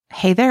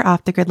Hey there,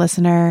 Off the Grid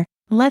listener.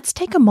 Let's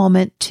take a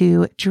moment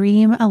to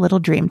dream a little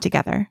dream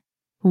together.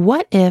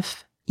 What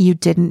if you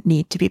didn't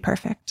need to be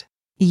perfect?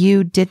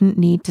 You didn't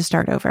need to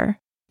start over.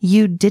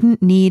 You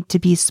didn't need to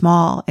be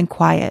small and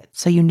quiet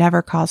so you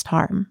never caused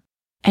harm.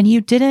 And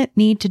you didn't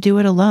need to do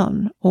it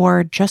alone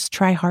or just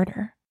try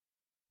harder.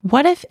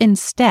 What if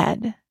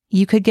instead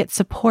you could get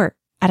support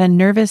at a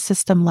nervous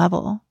system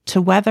level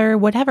to weather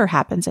whatever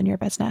happens in your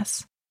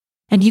business?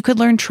 And you could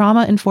learn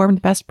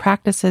trauma-informed best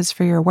practices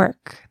for your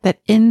work that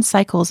end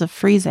cycles of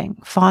freezing,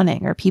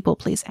 fawning, or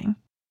people-pleasing.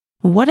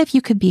 What if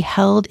you could be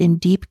held in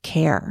deep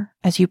care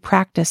as you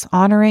practice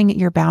honoring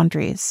your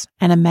boundaries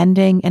and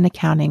amending and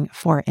accounting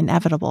for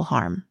inevitable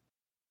harm?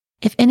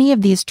 If any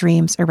of these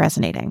dreams are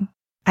resonating,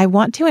 I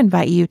want to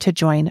invite you to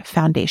join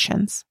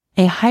Foundations,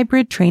 a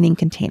hybrid training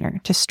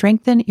container to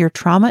strengthen your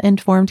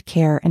trauma-informed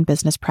care and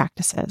business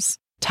practices,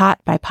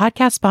 taught by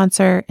podcast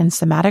sponsor and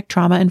somatic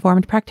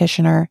trauma-informed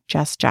practitioner,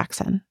 Jess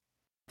Jackson.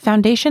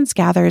 Foundations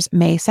gathers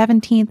May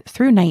 17th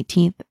through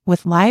 19th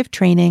with live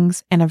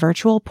trainings and a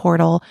virtual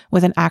portal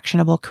with an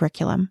actionable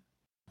curriculum.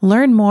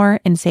 Learn more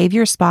and save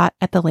your spot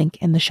at the link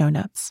in the show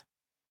notes.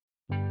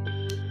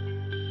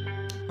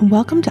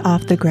 Welcome to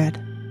Off the Grid,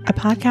 a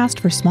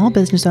podcast for small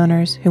business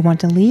owners who want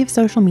to leave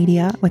social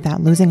media without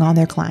losing all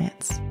their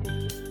clients.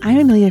 I'm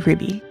Amelia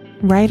Ruby,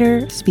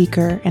 writer,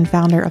 speaker, and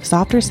founder of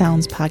Softer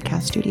Sounds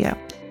Podcast Studio.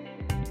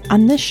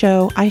 On this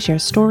show, I share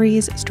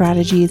stories,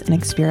 strategies, and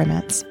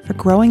experiments for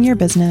growing your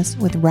business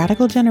with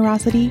radical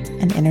generosity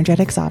and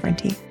energetic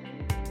sovereignty.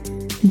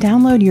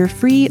 Download your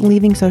free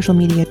Leaving Social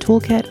Media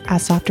toolkit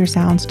at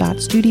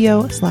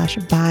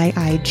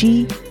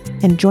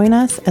softersounds.studio/buyig and join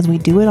us as we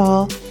do it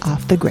all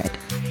off the grid.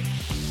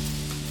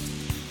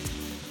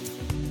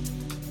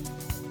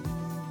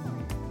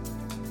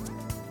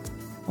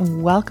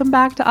 Welcome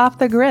back to Off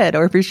the Grid,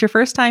 or if it's your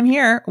first time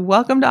here,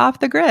 welcome to Off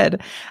the Grid.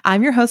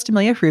 I'm your host,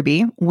 Amelia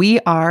Ruby. We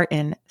are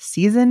in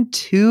season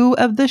 2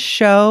 of the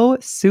show.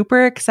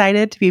 Super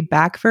excited to be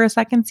back for a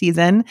second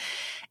season.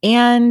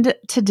 And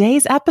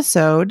today's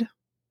episode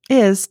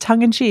is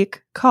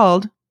tongue-in-cheek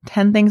called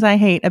 10 Things I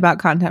Hate About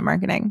Content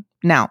Marketing.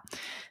 Now,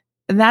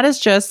 that is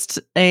just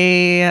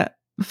a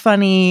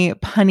funny,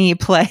 punny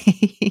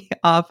play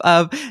off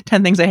of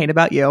 10 Things I Hate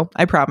About You.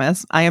 I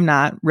promise I am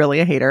not really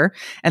a hater.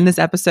 And this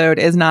episode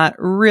is not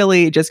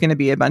really just going to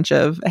be a bunch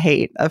of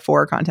hate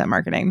for content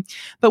marketing.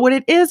 But what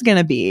it is going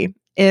to be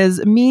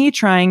is me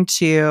trying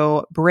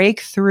to break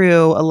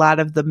through a lot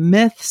of the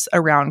myths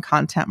around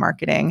content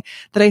marketing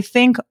that I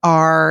think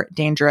are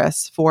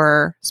dangerous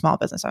for small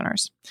business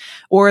owners,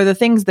 or the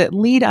things that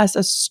lead us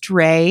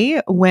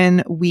astray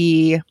when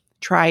we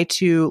try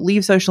to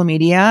leave social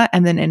media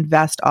and then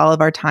invest all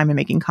of our time in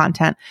making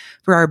content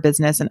for our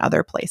business and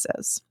other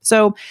places.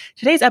 So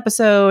today's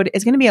episode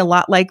is going to be a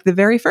lot like the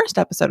very first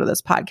episode of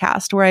this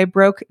podcast, where I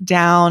broke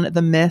down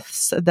the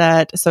myths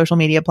that social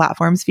media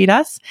platforms feed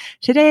us.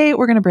 Today,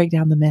 we're going to break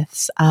down the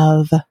myths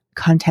of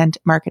content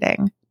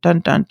marketing.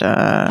 Dun, dun,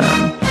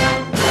 dun.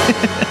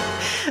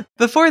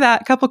 Before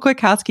that, a couple quick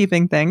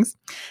housekeeping things.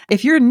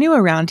 If you're new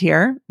around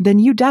here, then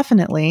you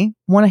definitely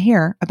want to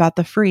hear about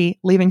the free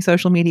Leaving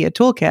Social Media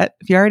Toolkit.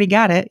 If you already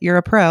got it, you're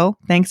a pro.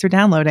 Thanks for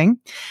downloading.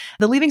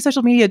 The Leaving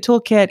Social Media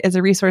Toolkit is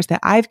a resource that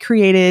I've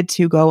created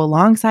to go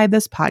alongside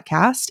this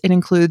podcast. It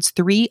includes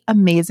 3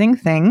 amazing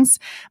things: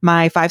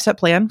 my 5-step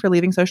plan for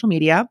leaving social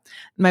media,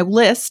 my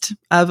list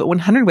of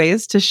 100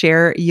 ways to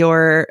share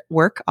your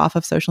work off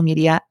of social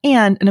media,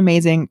 and an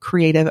amazing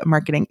creative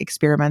marketing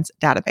experiments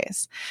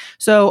database.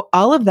 So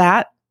all of that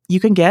you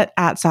can get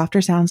at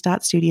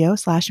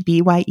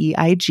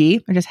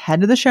softersounds.studio/BYEIG, or just head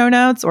to the show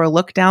notes or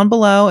look down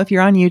below if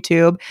you're on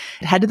YouTube.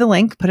 Head to the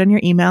link, put in your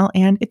email,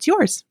 and it's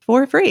yours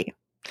for free.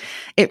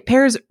 It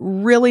pairs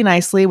really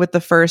nicely with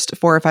the first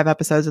 4 or 5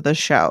 episodes of the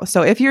show.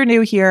 So if you're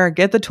new here,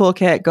 get the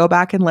toolkit, go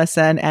back and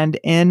listen, and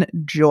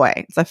enjoy.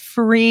 It's a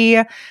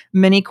free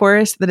mini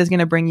course that is going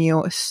to bring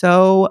you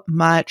so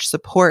much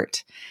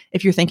support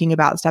if you're thinking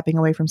about stepping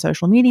away from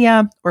social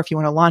media, or if you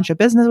want to launch a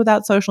business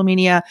without social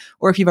media,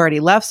 or if you've already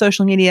left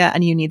social media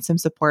and you need some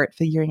support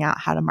figuring out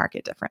how to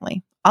market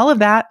differently. All of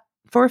that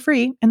for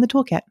free in the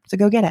toolkit. So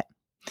go get it.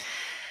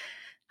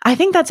 I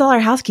think that's all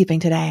our housekeeping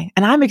today,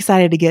 and I'm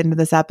excited to get into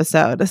this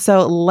episode.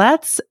 So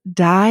let's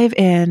dive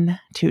in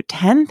to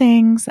 10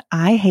 things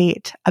I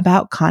hate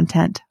about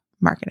content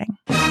marketing.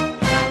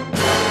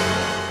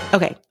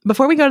 Okay,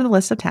 before we go to the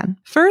list of 10,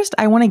 first,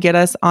 I want to get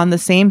us on the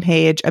same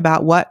page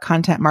about what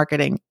content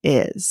marketing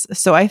is.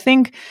 So I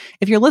think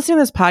if you're listening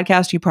to this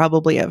podcast, you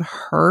probably have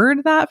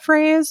heard that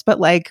phrase, but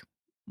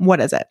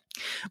what is it?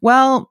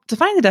 Well, to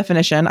find the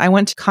definition, I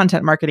went to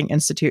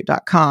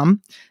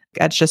contentmarketinginstitute.com.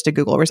 That's just a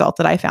Google result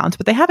that I found,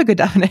 but they have a good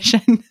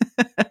definition.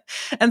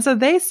 And so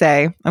they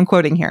say, I'm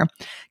quoting here,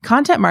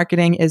 content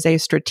marketing is a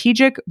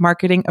strategic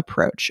marketing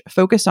approach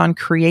focused on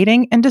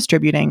creating and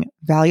distributing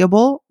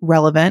valuable,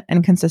 relevant,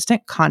 and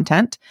consistent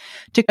content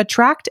to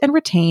attract and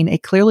retain a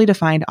clearly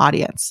defined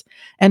audience,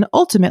 and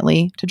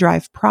ultimately to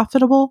drive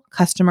profitable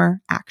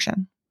customer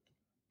action.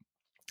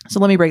 So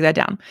let me break that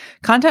down.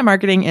 Content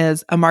marketing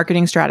is a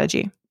marketing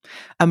strategy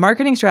A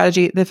marketing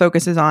strategy that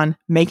focuses on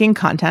making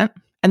content.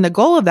 And the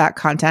goal of that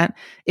content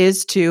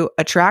is to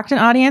attract an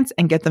audience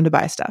and get them to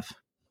buy stuff.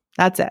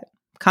 That's it.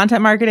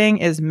 Content marketing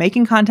is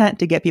making content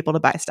to get people to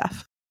buy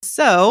stuff.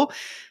 So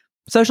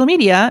social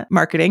media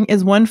marketing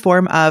is one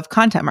form of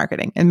content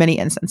marketing in many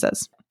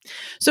instances.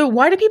 So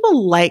why do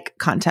people like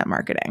content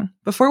marketing?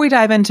 Before we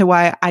dive into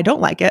why I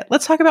don't like it,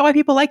 let's talk about why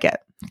people like it.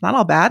 It's not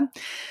all bad.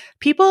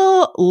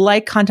 People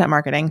like content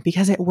marketing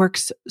because it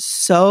works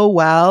so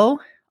well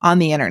on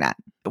the internet.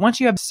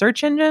 Once you have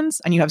search engines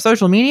and you have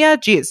social media,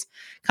 geez,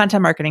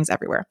 content marketing's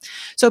everywhere.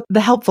 So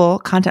the Helpful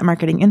Content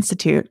Marketing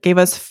Institute gave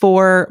us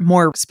 4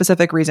 more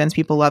specific reasons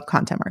people love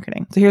content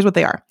marketing. So here's what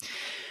they are.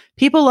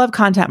 People love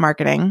content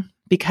marketing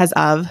because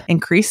of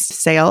increased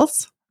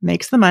sales,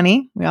 makes the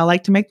money. We all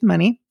like to make the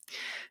money.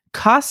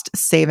 Cost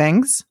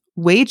savings,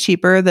 way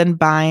cheaper than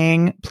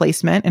buying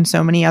placement in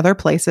so many other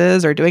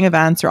places or doing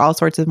events or all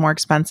sorts of more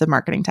expensive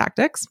marketing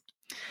tactics.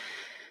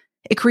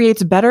 It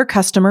creates better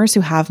customers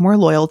who have more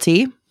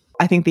loyalty.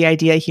 I think the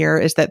idea here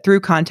is that through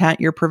content,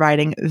 you're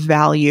providing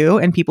value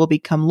and people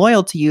become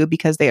loyal to you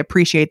because they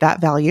appreciate that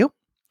value.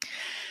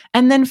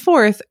 And then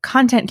 4th,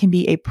 content can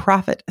be a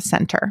profit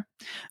center,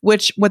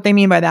 which what they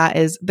mean by that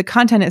is the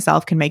content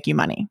itself can make you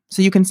money.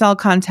 So you can sell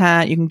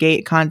content, you can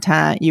gate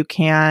content, you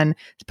can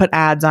put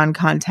ads on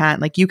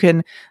content, like you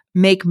can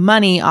make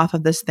money off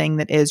of this thing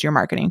that is your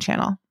marketing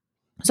channel.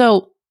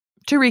 So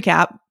to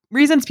recap,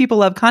 reasons people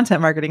love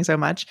content marketing so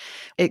much: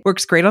 it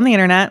works great on the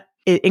internet,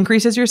 it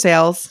increases your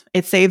sales,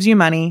 it saves you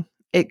money,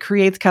 it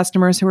creates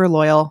customers who are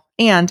loyal,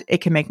 and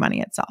it can make money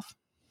itself.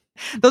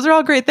 Those are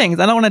all great things.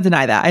 I don't want to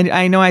deny that.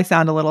 I know I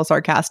sound a little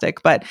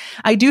sarcastic, but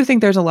I do think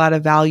there's a lot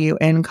of value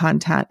in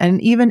content and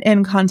even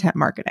in content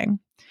marketing.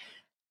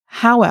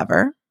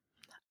 However,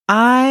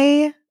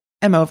 I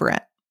am over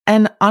it.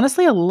 And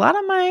honestly, a lot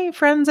of my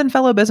friends and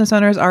fellow business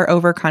owners are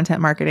over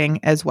content marketing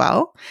as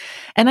well.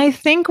 And I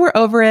think we're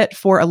over it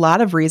for a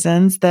lot of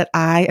reasons that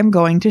I am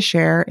going to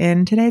share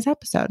in today's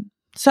episode.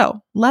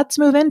 So let's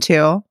move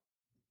into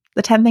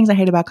the 10 things I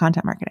hate about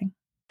content marketing.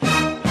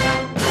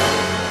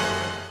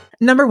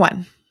 Number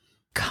 1,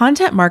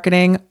 content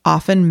marketing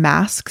often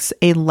masks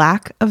a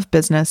lack of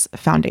business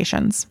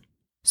foundations.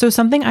 So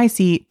something I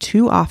see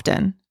too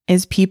often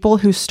is people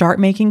who start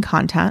making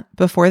content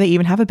before they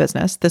even have a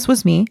business. This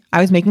was me. I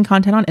was making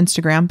content on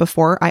Instagram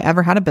before I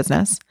ever had a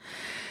business.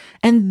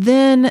 And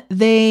then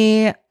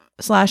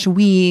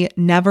we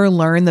never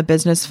learn the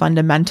business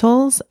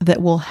fundamentals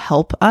that will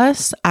help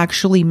us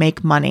actually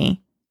make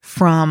money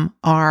from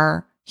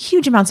our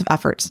huge amounts of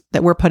efforts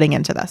that we're putting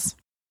into this.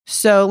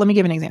 So let me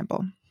give an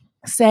example.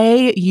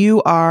 Say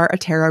you are a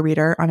tarot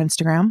reader on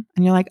Instagram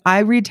and you're like, I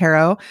read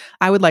tarot.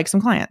 I would like some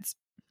clients.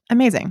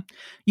 Amazing.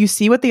 You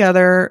see what the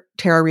other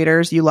tarot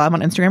readers you love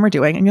on Instagram are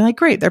doing and you're like,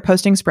 great, they're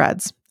posting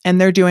spreads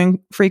and they're doing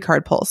free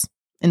card pulls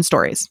in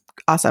stories.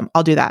 Awesome.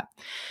 I'll do that.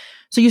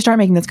 So you start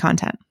making this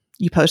content.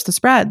 You post the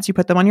spreads, you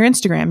put them on your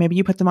Instagram, maybe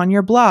you put them on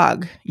your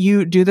blog,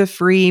 you do the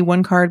free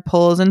 1-card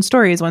pulls and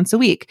stories once a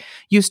week.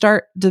 You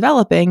start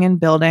developing and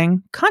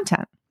building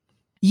content.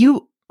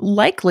 You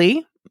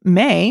likely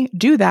may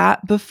do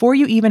that before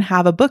you even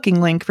have a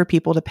booking link for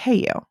people to pay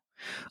you.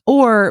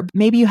 Or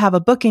maybe you have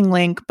a booking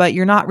link, but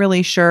you're not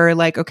really sure,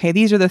 like, okay,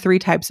 these are the 3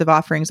 types of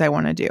offerings I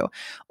want to do.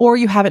 Or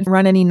you haven't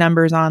run any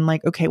numbers on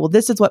like, okay, well,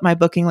 this is what my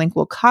booking link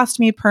will cost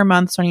me per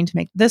month. So I need to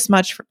make this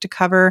much to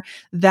cover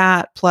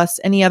that plus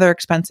any other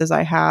expenses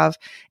I have.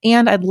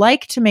 And I'd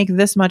like to make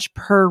this much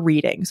per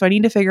reading. So I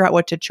need to figure out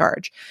what to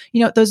charge.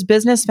 You know, those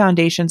business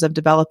foundations of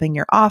developing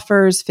your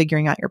offers,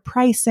 figuring out your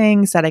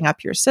pricing, setting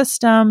up your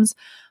systems.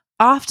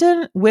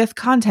 Often with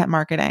content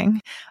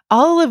marketing,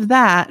 all of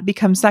that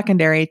becomes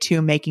secondary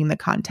to making the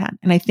content.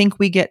 And I think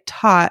we get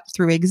taught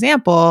through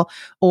example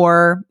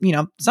or,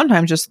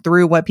 sometimes just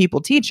through what people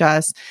teach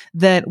us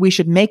that we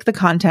should make the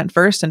content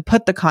first and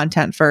put the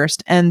content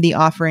first and the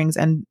offerings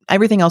and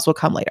everything else will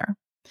come later.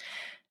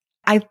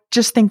 I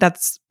just think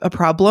that's a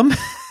problem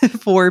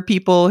for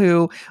people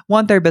who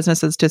want their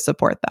businesses to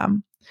support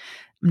them.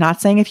 I'm not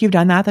saying if you've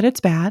done that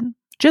it's bad,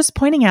 just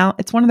pointing out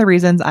it's one of the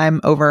reasons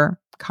I'm over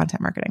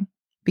content marketing.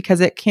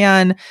 Because it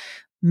can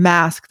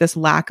mask this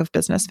lack of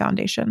business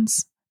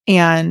foundations.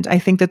 And I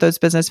think that those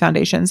business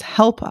foundations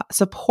help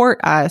support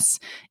us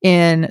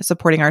in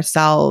supporting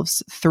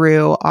ourselves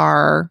through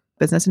our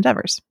business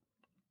endeavors.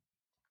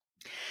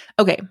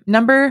 Okay,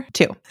 number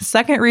 2,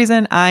 second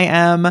reason I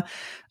am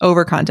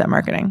over content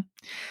marketing.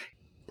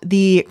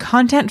 The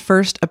content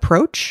first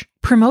approach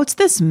promotes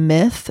this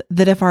myth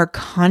that if our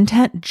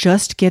content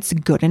just gets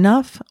good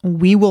enough,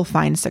 we will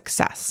find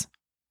success.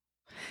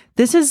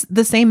 This is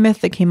the same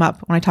myth that came up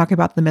when I talk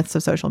about the myths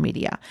of social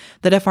media,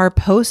 that if our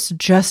posts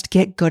just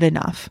get good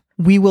enough,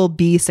 we will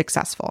be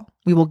successful.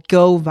 We will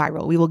go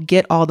viral. We will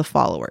get all the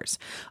followers.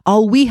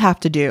 All we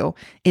have to do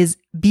is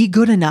be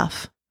good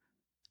enough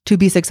to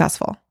be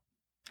successful.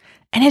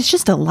 And it's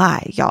just a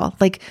lie, y'all.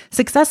 Like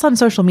success on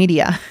social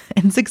media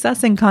and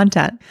success in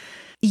content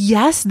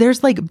Yes,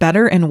 there's like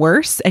better and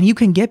worse, and you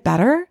can get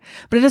better.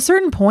 But at a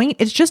certain point,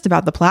 it's just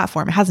about the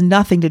platform. It has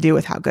nothing to do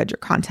with how good your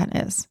content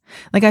is.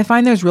 Like, I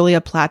find there's really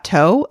a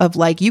plateau of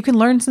like, you can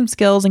learn some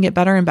skills and get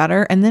better and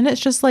better. And then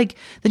it's just like,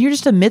 then you're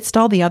just amidst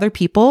all the other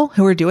people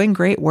who are doing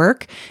great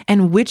work.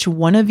 And which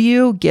one of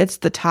you gets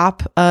the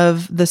top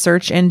of the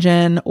search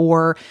engine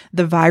or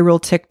the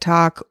viral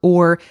TikTok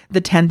or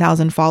the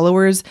 10,000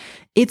 followers?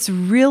 It's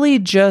really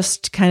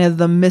just kind of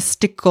the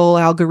mystical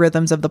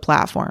algorithms of the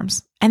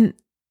platforms. And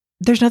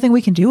there's nothing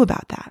we can do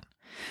about that.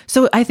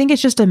 So I think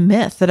it's just a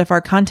myth that if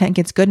our content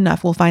gets good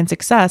enough, we'll find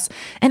success.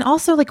 And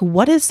also, like,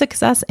 what is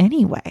success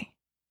anyway?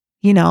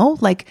 You know,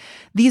 like,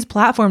 these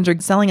platforms are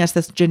selling us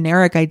this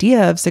generic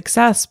idea of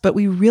success, but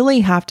we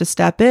really have to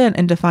step in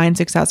and define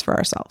success for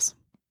ourselves.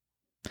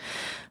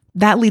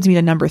 That leads me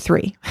to number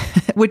 3,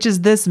 which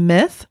is this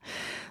myth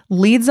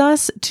leads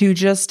us to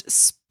just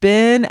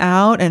spin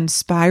out and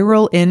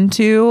spiral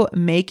into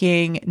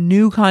making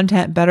new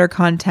content, better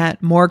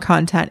content, more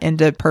content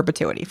into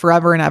perpetuity,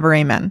 forever and ever.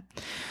 Amen.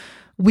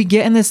 We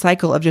get in this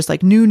cycle of just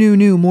like new,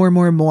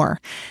 more.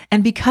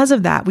 And because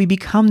of that, we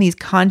become these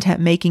content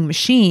making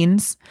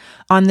machines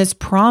on this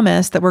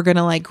promise that we're going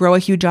to like grow a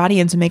huge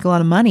audience and make a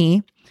lot of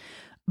money,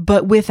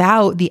 but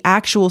without the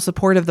actual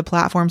support of the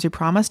platforms who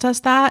promised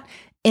us that.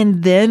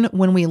 And then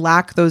when we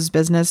lack those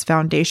business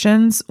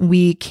foundations,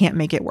 we can't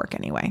make it work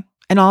anyway.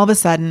 And all of a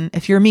sudden,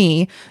 if you're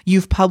me,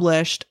 you've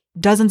published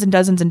dozens and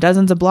dozens and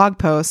dozens of blog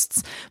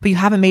posts, but you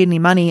haven't made any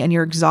money and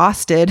you're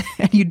exhausted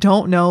and you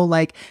don't know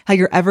like how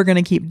you're ever going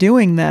to keep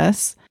doing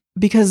this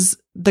because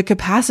the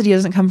capacity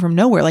doesn't come from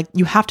nowhere. Like,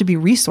 you have to be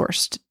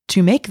resourced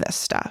to make this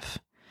stuff.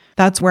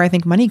 That's where I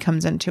think money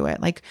comes into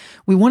it. Like,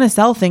 we want to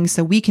sell things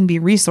so we can be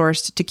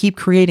resourced to keep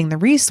creating the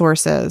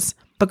resources.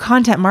 But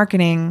content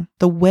marketing,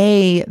 the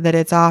way that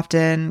it's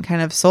often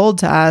kind of sold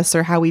to us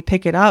or how we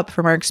pick it up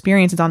from our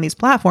experiences on these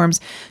platforms,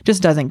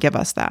 just doesn't give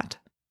us that.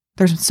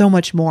 There's so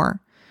much more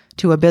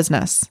to a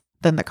business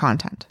than the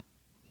content.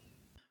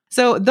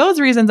 So those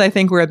reasons I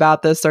think were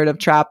about this sort of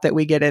trap that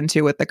we get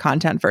into with the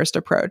content first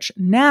approach.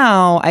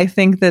 Now, I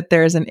think that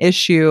there's an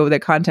issue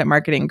that content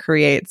marketing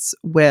creates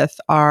with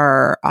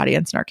our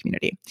audience and our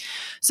community.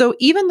 So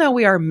even though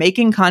we are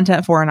making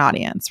content for an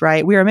audience,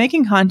 right? We are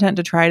making content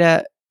to try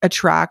to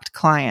attract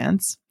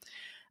clients.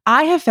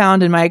 I have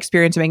found in my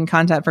experience of making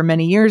content for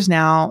many years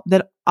now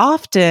that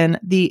often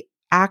the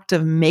act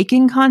of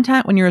making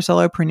content when you're a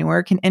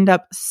solopreneur can end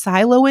up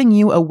siloing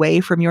you away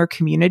from your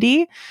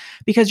community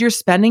because you're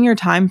spending your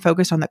time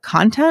focused on the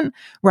content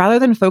rather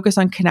than focused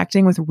on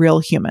connecting with real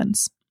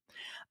humans.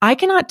 I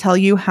cannot tell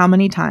you how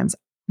many times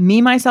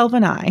me, myself,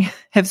 and I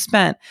have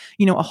spent,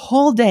 a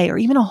whole day or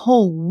even a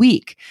whole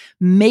week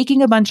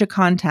making a bunch of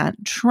content,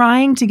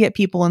 trying to get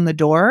people in the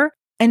door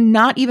and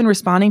not even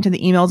responding to the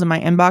emails in my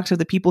inbox of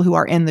the people who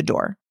are in the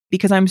door.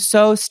 Because I'm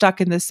so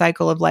stuck in this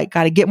cycle of like,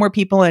 got to get more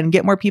people in,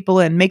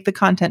 make the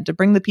content to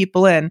bring the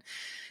people in,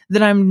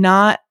 that I'm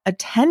not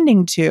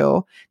attending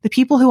to the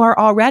people who are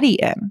already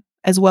in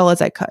as well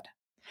as I could.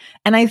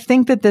 And I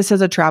think that this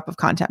is a trap of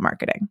content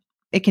marketing.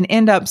 It can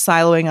end up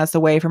siloing us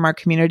away from our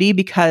community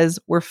because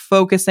we're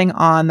focusing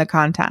on the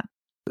content.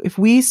 If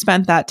we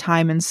spent that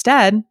time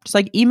instead, just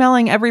like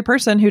emailing every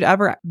person who'd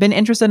ever been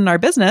interested in our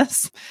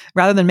business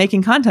rather than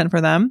making content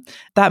for them,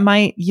 that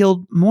might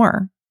yield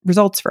more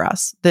results for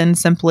us than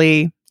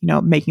simply,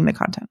 making the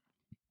content.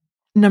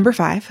 Number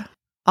 5,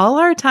 all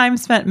our time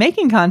spent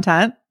making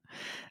content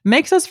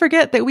makes us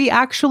forget that we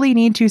actually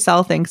need to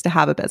sell things to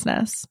have a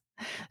business.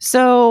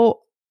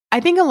 So I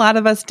think a lot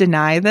of us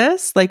deny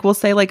this. Like, we'll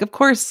say like, of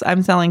course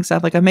I'm selling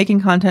stuff, like I'm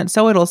making content,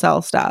 so it'll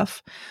sell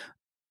stuff.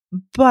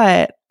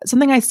 But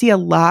something I see a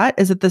lot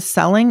is that the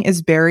selling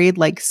is buried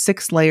like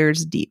 6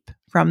 layers deep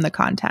from the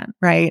content,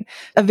 right?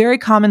 A very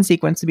common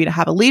sequence would be to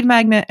have a lead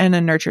magnet and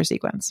a nurture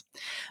sequence.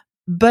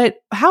 But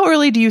how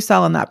early do you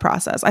sell in that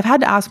process? I've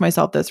had to ask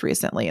myself this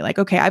recently. Like,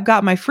 okay, I've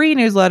got my free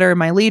newsletter,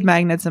 my lead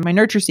magnets, and my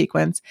nurture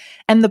sequence.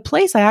 And the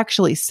place I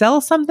actually sell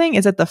something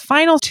is at the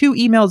final 2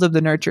 emails of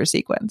the nurture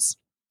sequence.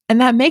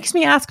 And that makes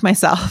me ask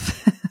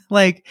myself,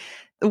 like,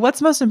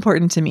 what's most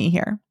important to me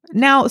here?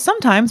 Now,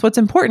 sometimes what's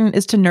important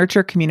is to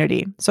nurture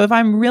community. So if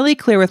I'm really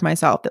clear with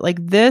myself that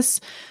like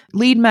this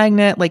lead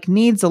magnet like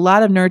needs a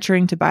lot of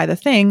nurturing to buy the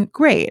thing,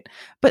 great.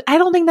 But I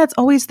don't think that's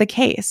always the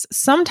case.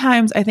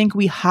 Sometimes I think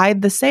we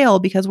hide the sale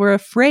because we're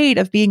afraid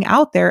of being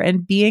out there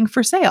and being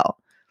for sale.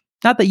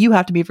 Not that you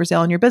have to be for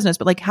sale in your business,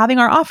 but like having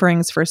our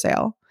offerings for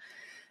sale.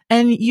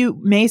 And you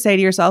may say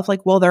to yourself,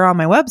 like, well, they're on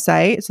my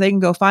website, so they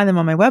can go find them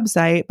on my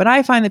website. But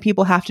I find that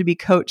people have to be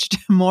coached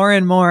more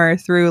and more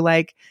through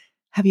like,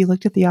 have you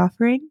looked at the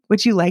offering?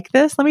 Would you like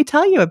this? Let me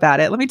tell you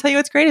about it. Let me tell you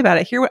what's great about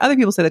it. Hear what other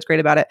people say that's great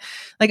about it.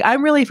 Like,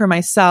 I'm really for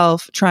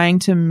myself trying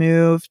to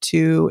move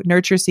to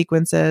nurture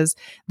sequences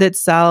that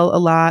sell a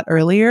lot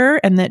earlier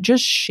and that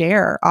just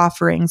share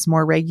offerings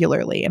more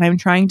regularly. And I'm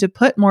trying to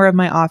put more of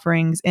my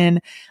offerings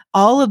in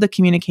all of the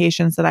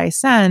communications that I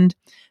send,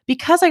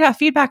 because I got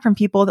feedback from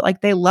people that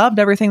like they loved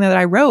everything that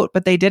I wrote,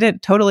 but they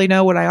didn't totally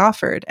know what I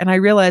offered. And I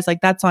realized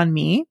like that's on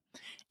me.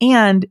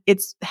 And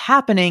it's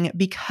happening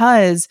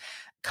because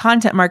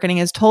content marketing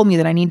has told me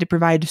that I need to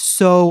provide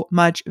so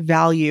much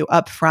value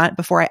up front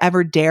before I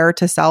ever dare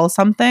to sell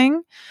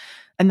something.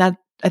 And that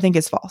I think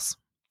is false.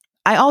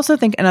 I also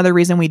think another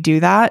reason we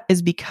do that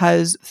is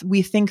because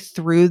we think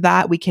through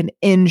that we can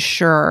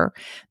ensure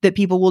that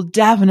people will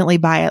definitely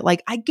buy it.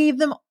 Like, I gave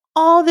them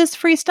all this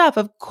free stuff.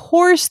 Of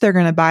course, they're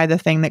going to buy the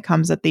thing that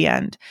comes at the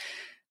end.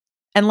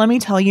 And let me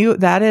tell you,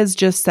 that is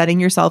just setting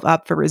yourself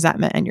up for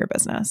resentment in your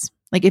business.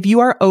 Like, if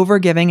you are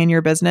overgiving in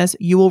your business,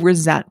 you will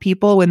resent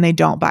people when they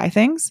don't buy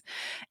things.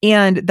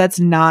 And that's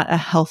not a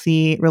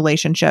healthy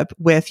relationship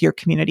with your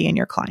community and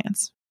your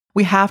clients.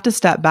 We have to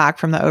step back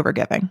from the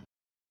overgiving.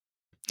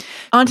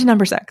 On to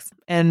number 6,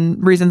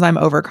 and reasons I'm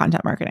over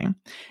content marketing.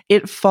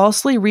 It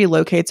falsely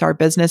relocates our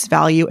business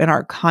value in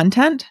our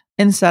content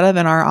instead of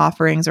in our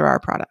offerings or our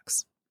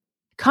products.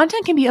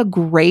 Content can be a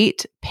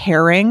great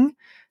pairing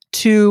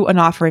to an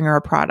offering or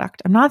a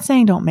product. I'm not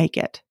saying don't make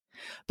it,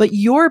 but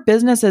your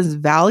business's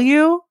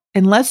value,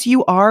 unless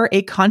you are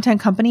a content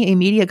company, a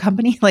media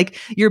company, like,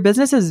 your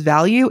business's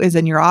value is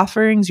in your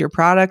offerings, your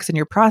products, and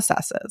your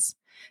processes.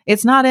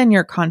 It's not in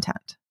your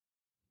content.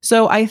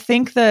 So I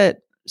think that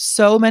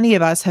so many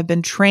of us have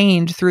been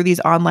trained through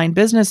these online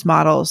business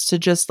models to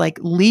just like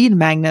lead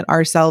magnet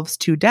ourselves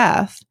to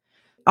death,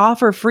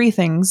 offer free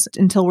things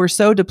until we're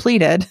so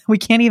depleted, we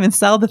can't even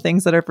sell the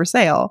things that are for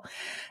sale.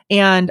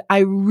 And I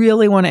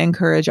really want to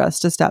encourage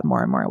us to step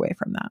more and more away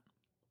from that.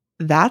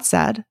 That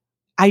said,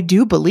 I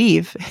do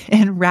believe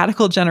in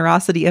radical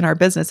generosity in our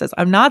businesses.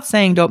 I'm not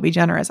saying don't be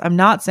generous. I'm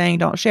not saying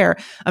don't share.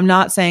 I'm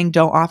not saying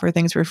don't offer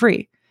things for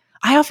free.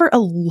 I offer a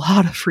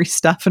lot of free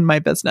stuff in my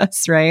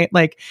business, right?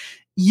 Like,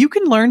 you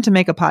can learn to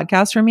make a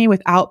podcast from me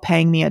without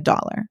paying me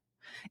 $1.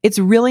 It's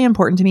really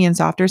important to me in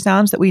Softer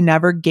Sounds that we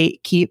never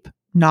gatekeep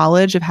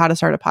knowledge of how to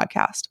start a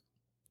podcast.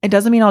 It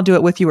doesn't mean I'll do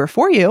it with you or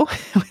for you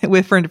for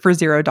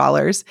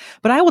 $0,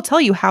 but I will tell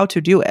you how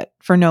to do it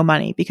for no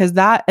money, because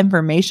that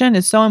information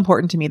is so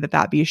important to me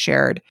that be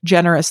shared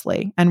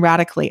generously and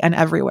radically and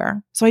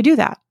everywhere. So I do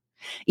that.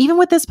 Even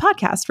with this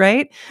podcast,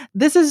 right?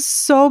 This is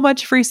so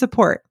much free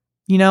support.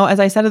 You know, as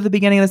I said at the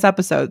beginning of this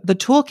episode, the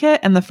toolkit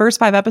and the first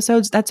 5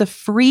 episodes, that's a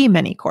free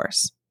mini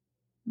course,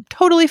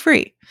 totally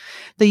free,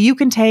 that you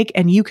can take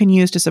and you can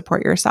use to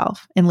support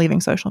yourself in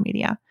leaving social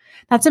media.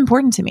 That's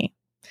important to me.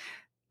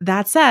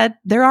 That said,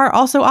 there are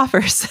also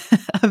offers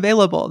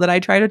available that I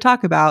try to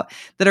talk about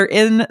that are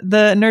in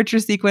the nurture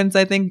sequence.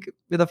 I think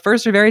the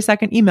first or very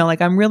second email, like,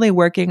 I'm really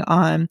working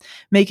on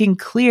making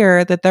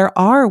clear that there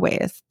are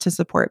ways to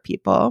support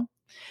people,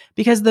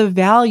 because the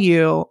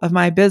value of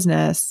my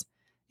business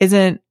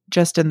isn't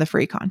just in the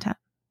free content.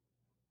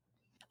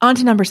 On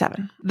to number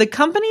 7. The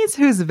companies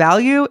whose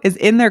value is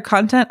in their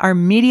content are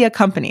media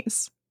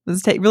companies.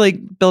 This is really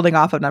building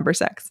off of number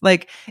 6.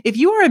 Like, if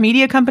you are a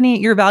media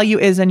company, your value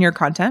is in your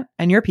content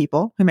and your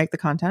people who make the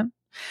content.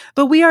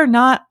 But we are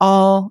not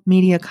all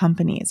media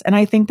companies. And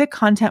I think that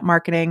content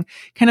marketing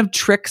kind of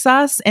tricks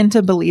us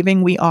into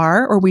believing we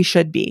are, or we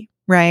should be,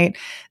 right?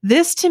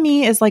 This to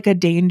me is like a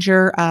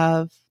danger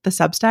of the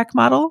Substack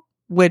model,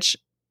 which,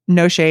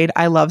 no shade,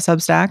 I love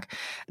Substack,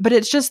 but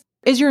it's just,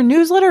 is your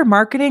newsletter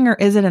marketing or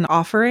is it an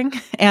offering?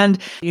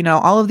 And, you know,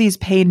 all of these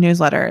paid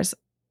newsletters,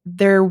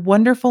 they're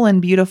wonderful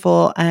and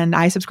beautiful, and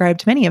I subscribe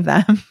to many of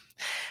them.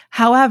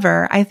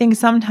 However, I think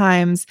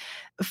sometimes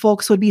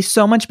folks would be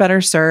so much better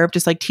served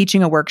just like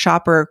teaching a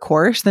workshop or a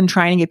course than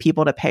trying to get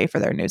people to pay for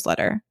their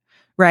newsletter,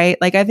 right?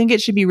 Like, I think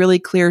it should be really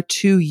clear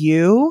to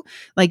you,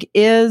 like,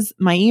 is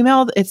my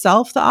email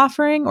itself the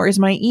offering, or is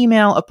my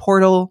email a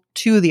portal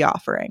to the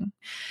offering?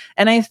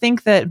 And I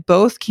think that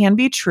both can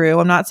be true.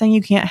 I'm not saying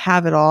you can't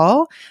have it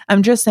all.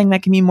 I'm just saying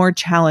that can be more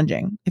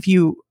challenging if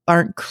you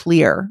aren't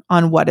clear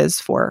on what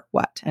is for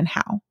what and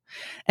how.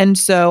 And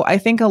so I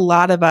think a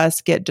lot of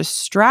us get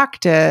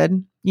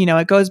distracted. You know,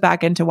 it goes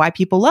back into why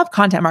people love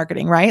content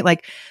marketing, right?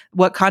 Like,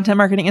 what Content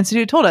Marketing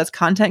Institute told us,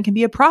 content can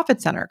be a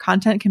profit center.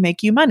 Content can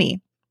make you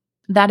money.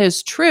 That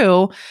is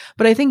true.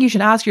 But I think you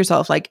should ask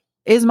yourself, like,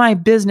 is my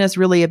business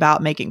really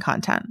about making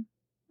content?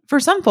 For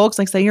some folks,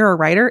 like, say you're a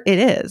writer, it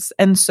is.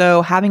 And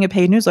so having a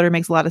paid newsletter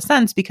makes a lot of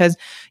sense because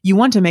you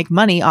want to make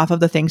money off of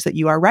the things that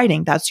you are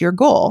writing. That's your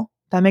goal.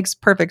 That makes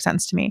perfect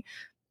sense to me.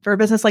 For a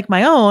business like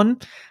my own,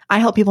 I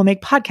help people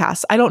make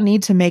podcasts. I don't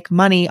need to make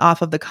money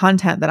off of the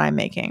content that I'm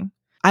making.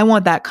 I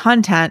want that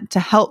content to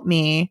help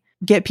me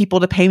get people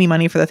to pay me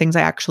money for the things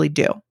I actually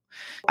do.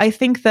 I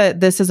think that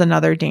this is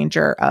another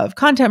danger of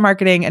content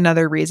marketing,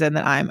 another reason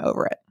that I'm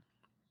over it.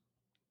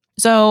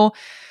 So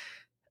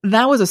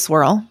that was a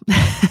swirl.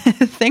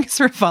 Thanks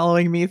for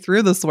following me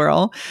through the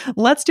swirl.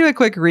 Let's do a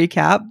quick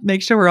recap,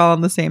 make sure we're all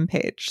on the same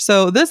page.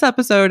 So this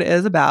episode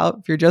is about,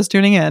 if you're just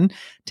tuning in,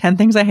 10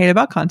 things I hate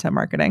about content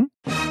marketing.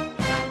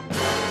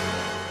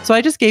 So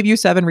I just gave you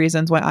 7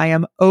 reasons why I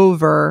am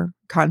over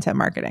content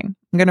marketing.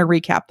 I'm going to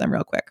recap them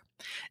real quick.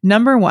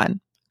 Number 1,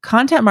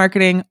 content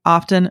marketing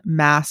often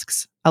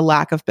masks a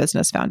lack of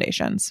business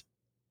foundations.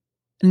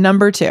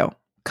 Number 2,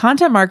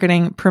 content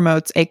marketing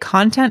promotes a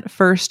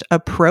content-first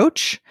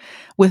approach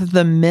with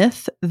the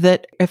myth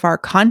that if our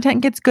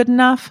content gets good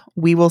enough,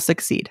 we will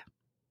succeed.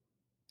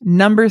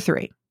 Number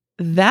 3,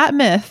 that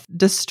myth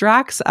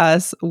distracts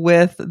us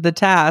with the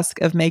task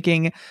of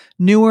making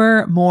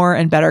newer, more,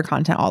 and better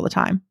content all the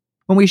time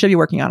when we should be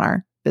working on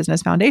our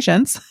business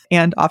foundations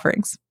and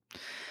offerings.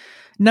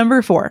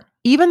 Number 4,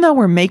 even though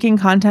we're making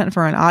content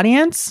for an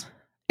audience,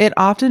 it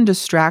often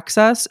distracts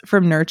us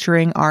from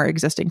nurturing our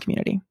existing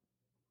community.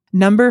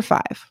 Number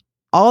 5,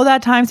 all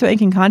that time spent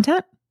making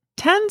content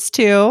tends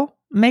to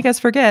make us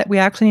forget we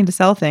actually need to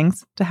sell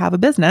things to have a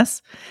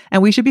business,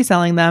 and we should be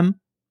selling them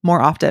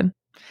more often.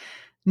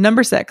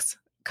 Number 6,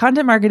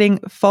 content marketing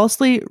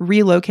falsely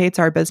relocates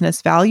our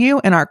business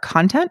value in our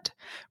content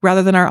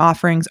rather than our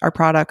offerings, our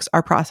products,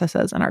 our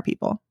processes, and our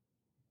people.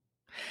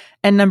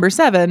 And number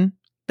 7,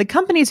 the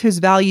companies whose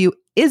value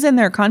is in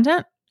their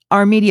content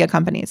are media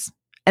companies.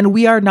 And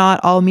we are not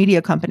all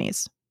media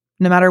companies,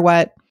 no matter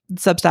what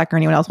Substack or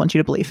anyone else wants you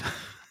to believe.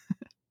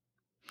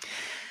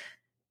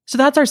 So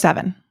that's our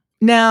 7.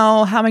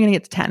 Now, how am I going to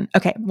get to 10?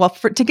 Okay, well,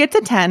 to get to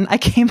 10, I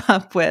came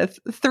up with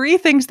 3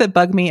 things that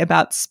bug me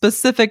about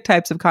specific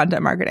types of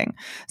content marketing.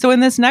 So in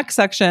this next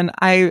section,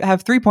 I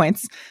have 3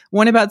 points.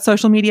 One about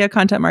social media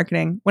content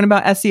marketing, one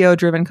about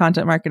SEO-driven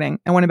content marketing,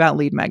 and one about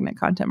lead magnet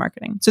content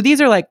marketing. So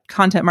these are like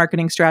content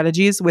marketing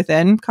strategies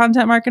within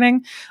content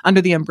marketing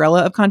under the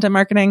umbrella of content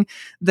marketing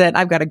that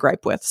I've got a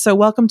gripe with. So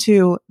welcome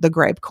to the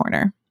gripe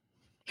corner.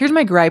 Here's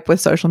my gripe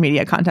with social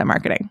media content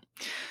marketing.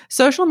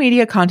 Social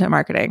media content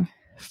marketing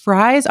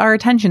fries our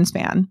attention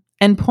span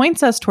and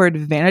points us toward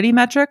vanity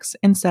metrics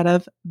instead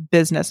of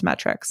business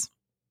metrics.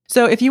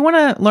 So if you want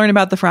to learn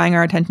about the frying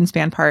our attention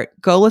span part,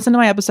 go listen to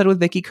my episode with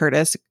Vicky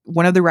Curtis,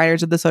 one of the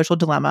writers of The Social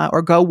Dilemma,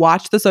 or go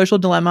watch The Social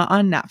Dilemma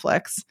on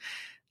Netflix.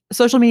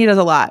 Social media does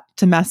a lot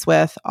to mess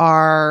with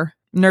our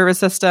nervous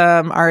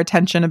system, our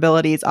attention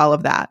abilities, all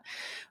of that.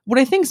 What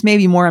I think is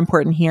maybe more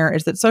important here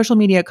is that social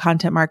media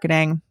content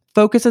marketing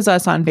focuses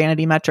us on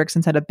vanity metrics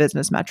instead of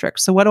business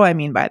metrics. So what do I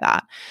mean by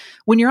that?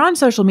 When you're on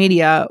social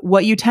media,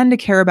 what you tend to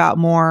care about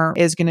more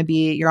is going to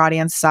be your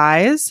audience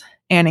size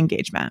and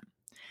engagement.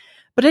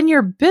 But in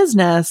your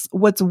business,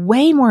 what's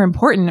way more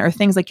important are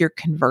things like your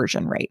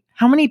conversion rate.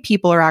 How many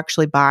people are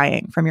actually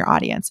buying from your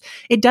audience?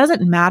 It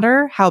doesn't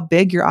matter how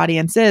big your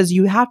audience is.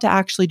 You have to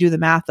actually do the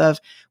math of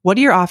what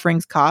do your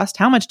offerings cost?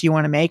 How much do you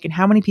want to make? And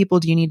how many people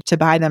do you need to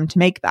buy them to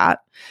make that?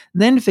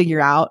 Then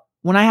figure out,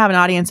 when I have an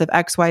audience of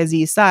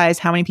XYZ size,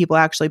 how many people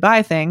actually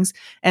buy things?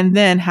 And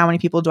then how many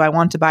people do I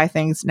want to buy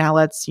things? Now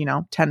let's,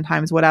 10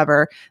 times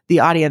whatever the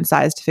audience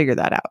size to figure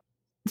that out.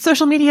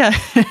 Social media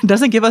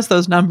doesn't give us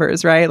those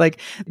numbers, right? Like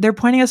they're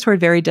pointing us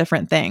toward very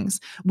different things.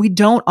 We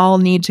don't all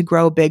need to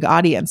grow big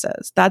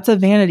audiences. That's a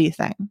vanity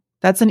thing.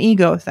 That's an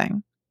ego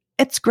thing.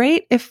 It's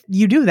great if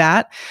you do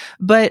that,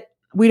 but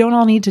we don't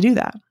all need to do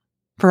that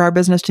for our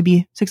business to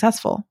be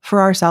successful,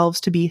 for ourselves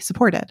to be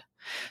supported.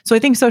 So I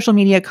think social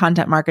media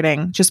content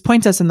marketing just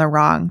points us in the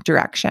wrong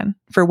direction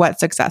for what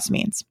success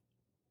means.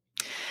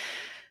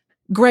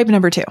 Gripe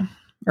number 2,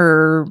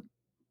 or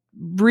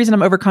reason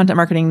I'm over content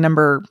marketing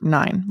number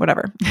 9,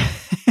 whatever.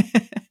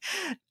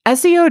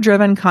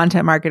 SEO-driven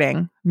content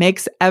marketing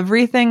makes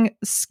everything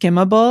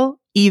skimmable,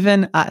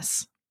 even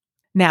us.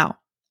 Now,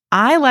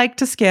 I like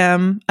to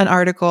skim an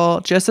article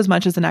just as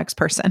much as the next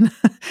person.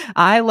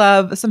 I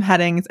love some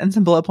headings and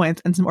some bullet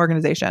points and some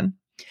organization.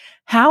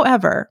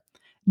 However,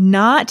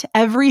 not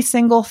every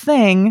single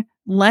thing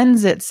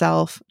lends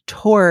itself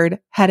toward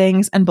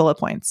headings and bullet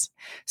points.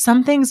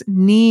 Some things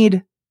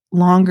need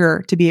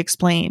longer to be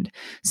explained.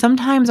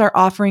 Sometimes our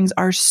offerings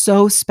are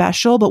so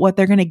special, but what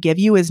they're going to give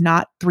you is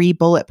not 3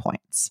 bullet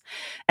points.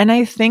 And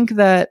I think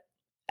that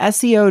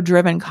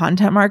SEO-driven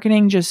content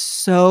marketing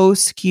just so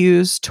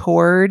skews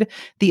toward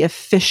the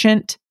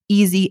efficient,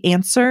 easy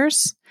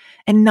answers.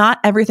 And not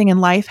everything in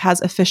life has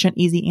efficient,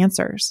 easy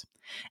answers.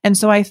 And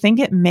so I think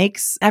it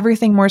makes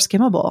everything more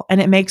skimmable, and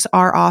it makes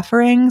our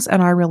offerings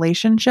and our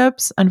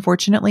relationships,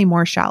 unfortunately,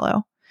 more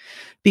shallow,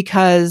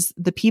 because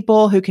the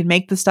people who can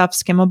make the stuff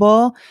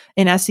skimmable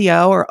in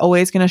SEO are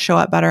always going to show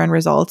up better in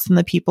results than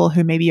the people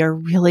who maybe are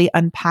really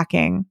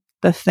unpacking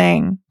the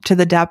thing to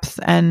the depth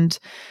and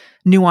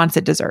nuance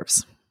it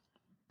deserves.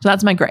 So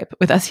that's my gripe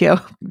with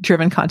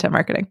SEO-driven content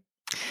marketing.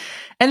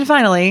 And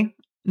finally,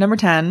 number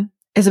 10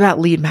 is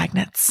about lead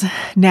magnets.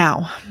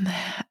 Now,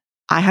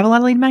 I have a lot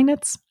of lead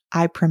magnets.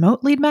 I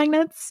promote lead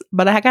magnets,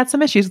 but I got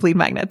some issues with lead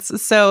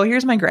magnets. So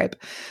here's my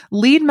gripe.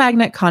 Lead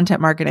magnet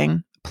content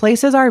marketing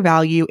places our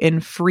value in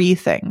free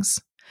things,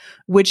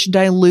 which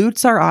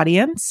dilutes our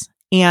audience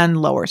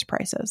and lowers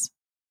prices.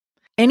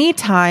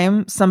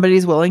 Anytime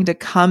somebody's willing to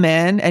come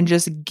in and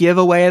just give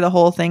away the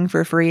whole thing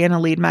for free in a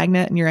lead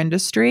magnet in your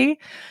industry,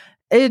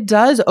 it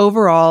does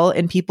overall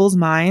in people's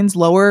minds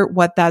lower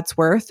what that's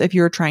worth if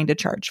you're trying to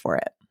charge for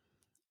it.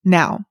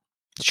 Now,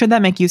 should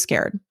that make you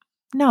scared?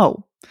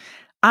 No.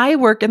 I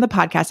work in the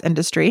podcast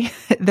industry.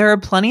 There are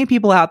plenty of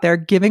people out there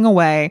giving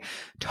away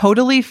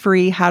totally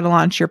free how to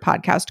launch your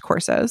podcast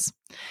courses.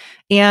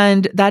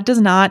 And that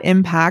does not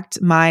impact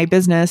my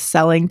business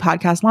selling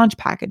podcast launch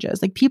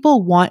packages. Like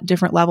people want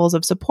different levels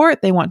of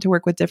support. They want to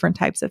work with different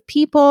types of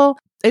people.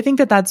 I think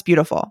that that's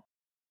beautiful.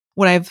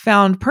 What I've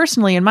found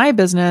personally in my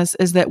business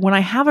is that when I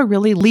have a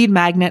really lead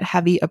magnet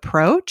heavy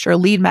approach or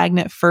lead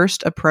magnet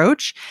first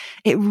approach,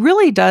 it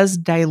really does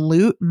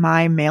dilute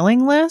my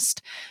mailing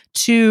list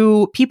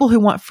to people who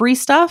want free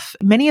stuff,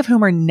 many of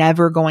whom are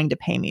never going to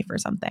pay me for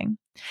something.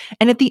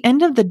 And at the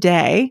end of the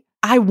day,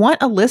 I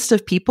want a list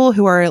of people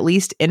who are at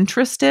least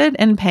interested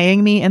in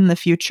paying me in the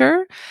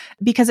future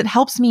because it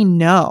helps me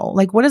know,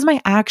 like, what is my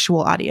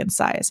actual audience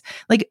size?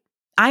 Like,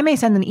 I may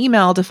send an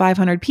email to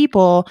 500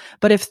 people,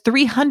 but if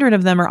 300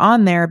 of them are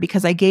on there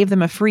because I gave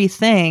them a free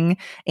thing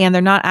and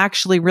they're not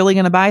actually really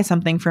going to buy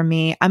something from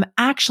me, I'm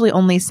actually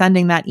only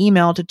sending that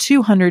email to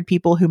 200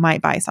 people who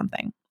might buy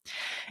something.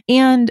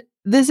 And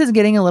this is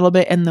getting a little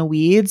bit in the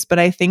weeds, but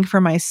I think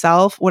for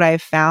myself, what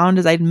I've found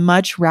is I'd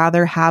much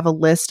rather have a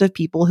list of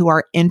people who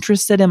are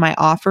interested in my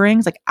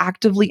offerings, like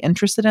actively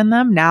interested in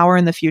them now or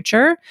in the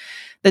future,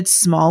 that's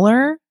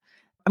smaller.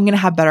 I'm going to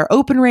have better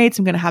open rates.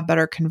 I'm going to have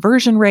better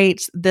conversion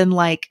rates than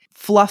like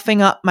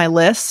fluffing up my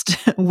list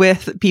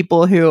with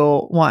people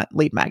who want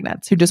lead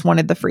magnets, who just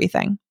wanted the free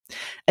thing.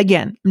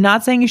 Again, I'm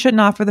not saying you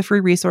shouldn't offer the free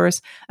resource.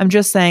 I'm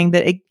just saying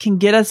that it can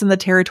get us in the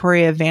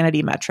territory of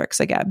vanity metrics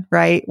again,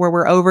 right? Where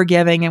we're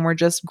overgiving and we're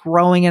just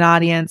growing an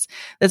audience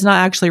that's not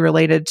actually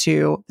related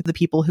to the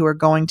people who are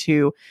going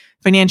to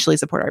financially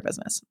support our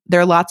business. There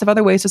are lots of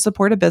other ways to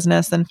support a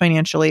business than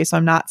financially. So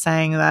I'm not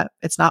saying that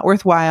it's not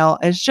worthwhile.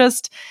 It's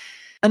just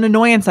an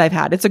annoyance I've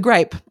had. It's a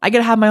gripe. I get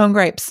to have my own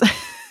gripes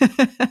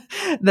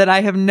that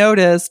I have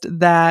noticed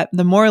that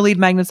the more lead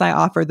magnets I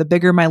offer, the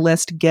bigger my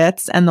list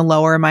gets and the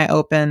lower my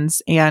opens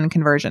and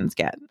conversions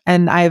get.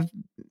 And I've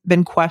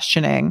been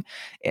questioning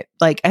it.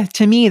 Like,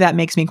 to me, that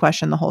makes me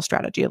question the whole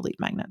strategy of lead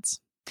magnets.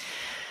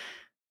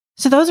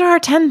 So those are our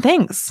 10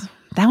 things.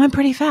 That went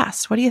pretty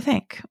fast. What do you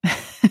think?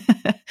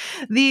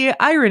 The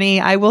irony,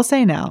 I will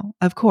say now,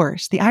 of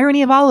course, the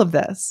irony of all of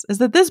this is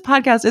that this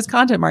podcast is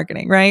content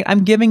marketing, right?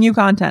 I'm giving you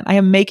content. I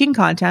am making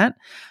content,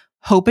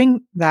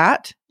 hoping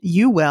that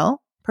you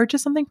will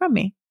purchase something from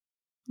me.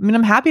 I mean,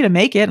 I'm happy to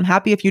make it. I'm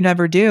happy if you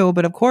never do.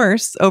 But of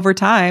course, over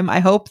time, I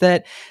hope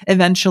that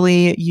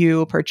eventually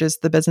you purchase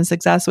the Business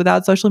Success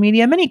Without Social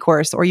Media mini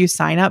course, or you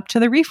sign up to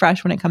the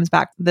refresh when it comes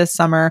back this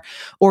summer,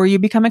 or you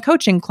become a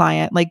coaching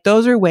client. Like,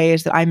 those are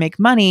ways that I make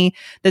money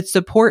that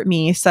support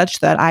me such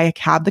that I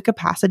have the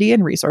capacity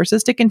and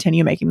resources to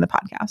continue making the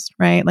podcast,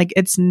 right? Like,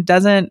 it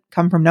doesn't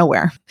come from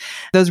nowhere.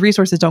 Those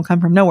resources don't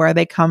come from nowhere.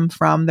 They come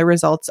from the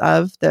results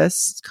of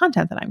this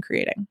content that I'm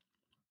creating.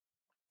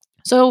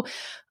 So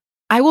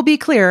I will be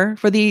clear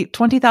for the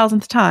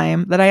 20,000th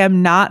time that I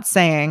am not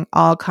saying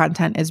all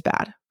content is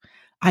bad.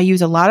 I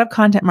use a lot of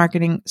content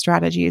marketing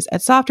strategies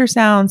at Softer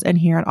Sounds and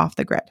here at Off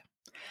the Grid.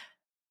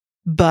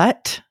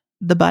 But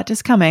the but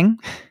is coming.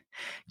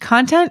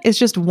 Content is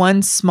just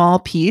one small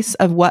piece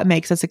of what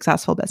makes a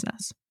successful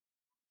business.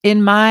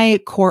 In my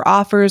core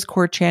offers,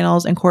 core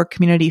channels, and core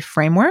community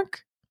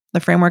framework, the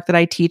framework that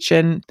I teach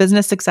in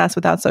Business Success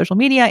Without Social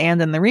Media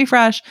and in the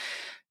refresh,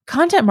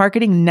 content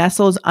marketing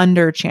nestles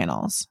under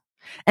channels.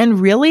 And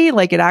really,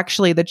 like,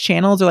 the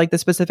channels are like the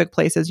specific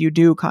places you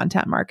do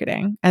content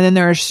marketing. And then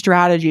there are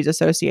strategies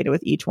associated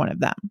with each one of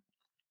them.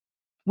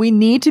 We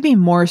need to be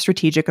more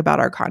strategic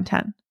about our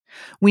content.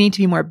 We need to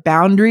be more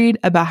boundaried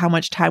about how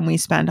much time we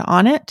spend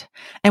on it.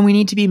 And we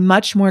need to be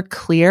much more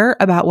clear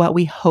about what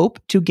we hope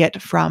to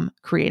get from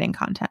creating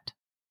content.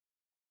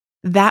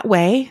 That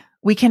way,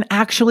 we can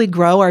actually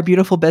grow our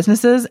beautiful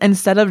businesses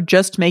instead of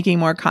just making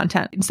more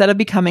content, instead of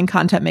becoming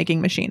content making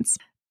machines.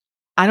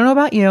 I don't know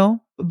about you,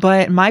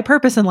 but my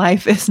purpose in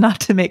life is not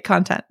to make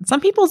content.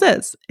 Some people's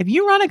is. If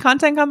you run a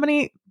content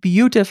company,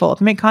 beautiful. If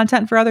you make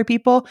content for other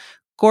people,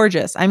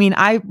 gorgeous. I mean,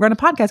 I run a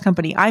podcast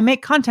company. I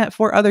make content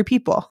for other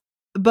people.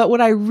 But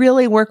what I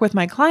really work with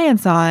my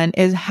clients on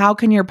is how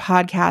can your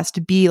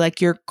podcast be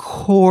like your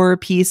core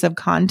piece of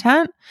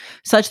content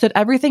such that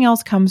everything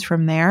else comes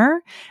from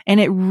there and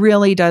it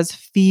really does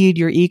feed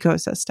your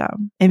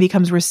ecosystem and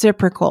becomes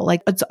reciprocal.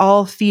 Like, it's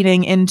all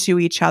feeding into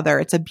each other.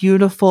 It's a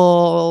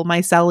beautiful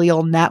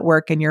mycelial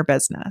network in your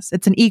business.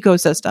 It's an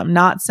ecosystem,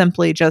 not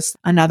simply just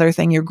another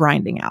thing you're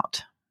grinding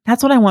out.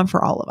 That's what I want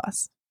for all of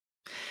us.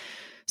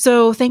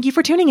 So thank you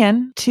for tuning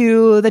in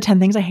to the 10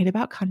 things I hate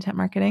about content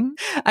marketing.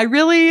 I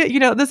really,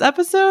 this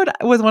episode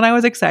was one I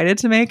was excited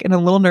to make and a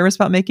little nervous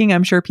about making.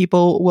 I'm sure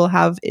people will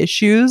have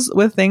issues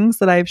with things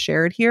that I've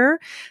shared here.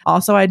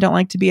 Also, I don't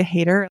like to be a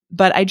hater,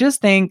 but I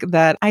just think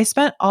that I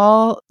spent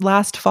all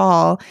last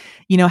fall,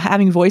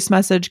 having voice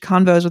message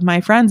convos with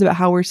my friends about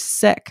how we're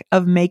sick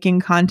of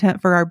making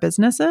content for our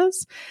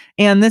businesses.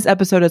 And this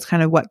episode is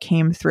kind of what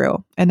came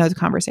through in those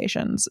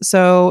conversations.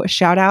 So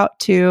shout out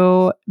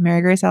to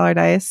Mary Grace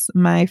Allardyce,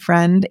 my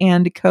friend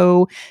and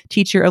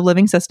co-teacher of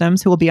Living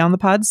Systems, who will be on the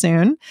pod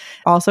soon.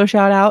 Also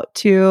shout out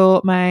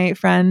to my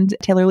friend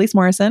Taylor Elyse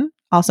Morrison,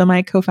 also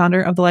my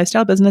co-founder of the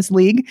Lifestyle Business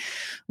League.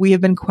 We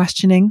have been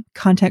questioning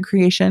content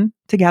creation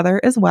together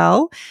as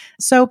well.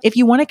 So if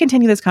you want to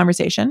continue this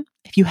conversation,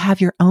 if you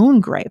have your own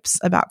gripes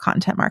about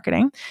content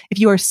marketing, if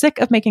you are sick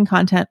of making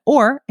content,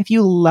 or if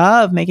you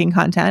love making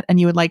content and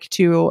you would like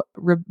to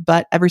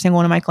rebut every single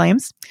one of my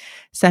claims,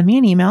 send me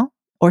an email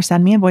or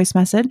send me a voice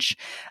message.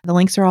 The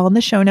links are all in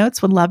the show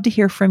notes. Would love to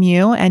hear from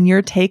you and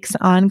your takes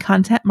on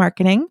content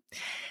marketing.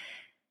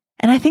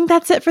 And I think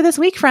that's it for this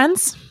week,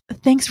 friends.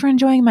 Thanks for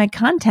enjoying my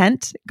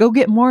content. Go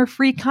get more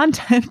free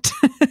content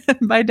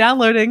by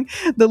downloading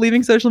the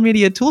Leaving Social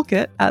Media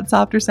Toolkit at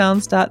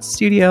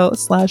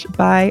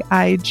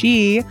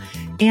softersounds.studio/buyig.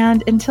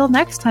 And until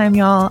next time,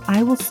 y'all,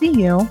 I will see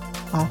you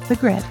off the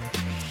grid.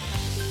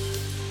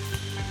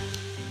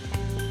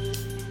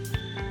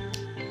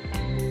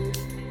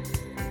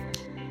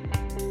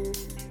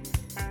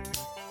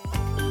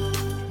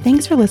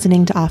 Thanks for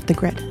listening to Off the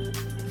Grid.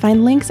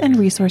 Find links and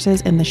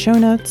resources in the show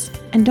notes,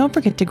 and don't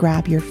forget to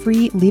grab your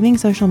free Leaving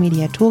Social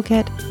Media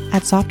Toolkit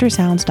at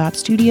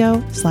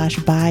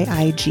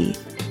softersounds.studio/buyig.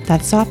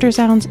 That's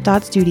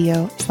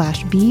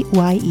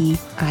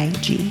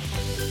softersounds.studio/byeig.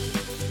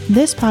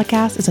 This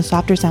podcast is a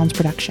Softer Sounds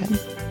production.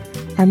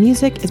 Our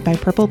music is by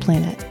Purple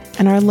Planet,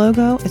 and our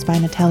logo is by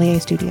Natelier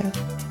Studios.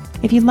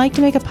 If you'd like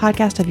to make a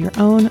podcast of your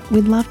own,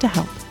 we'd love to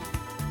help.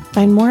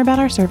 Find more about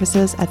our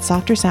services at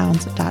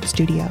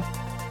softersounds.studio.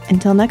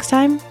 Until next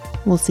time,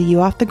 we'll see you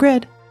off the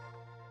grid.